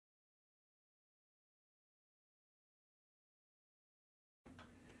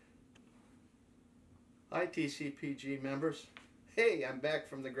Hi TCPG members. Hey, I'm back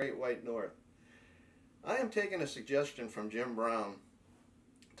from the Great White North. I am taking a suggestion from Jim Brown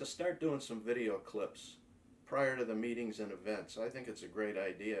to start doing some video clips prior to the meetings and events. I think it's a great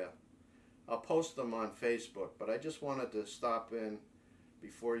idea. I'll post them on Facebook, but I just wanted to stop in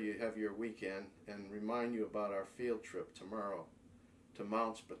before you have your weekend and remind you about our field trip tomorrow to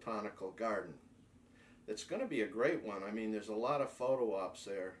Mount's Botanical Garden. It's going to be a great one. I mean, there's a lot of photo ops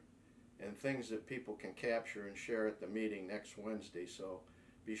there and things that people can capture and share at the meeting next Wednesday, so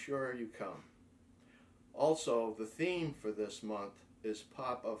be sure you come. Also, the theme for this month is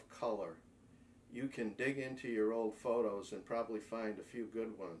Pop of Color. You can dig into your old photos and probably find a few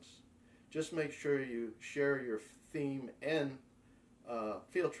good ones. Just make sure you share your theme and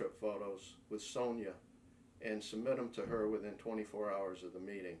field trip photos with Sonia and submit them to her within 24 hours of the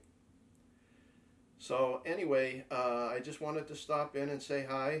meeting. So anyway, I just wanted to stop in and say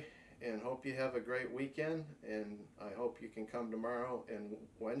hi and hope you have a great weekend, and I hope you can come tomorrow and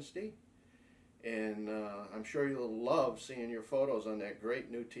Wednesday. And I'm sure you'll love seeing your photos on that great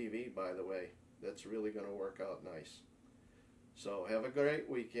new TV, by the way. That's really going to work out nice. So have a great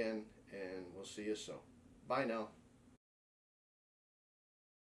weekend, and we'll see you soon. Bye now.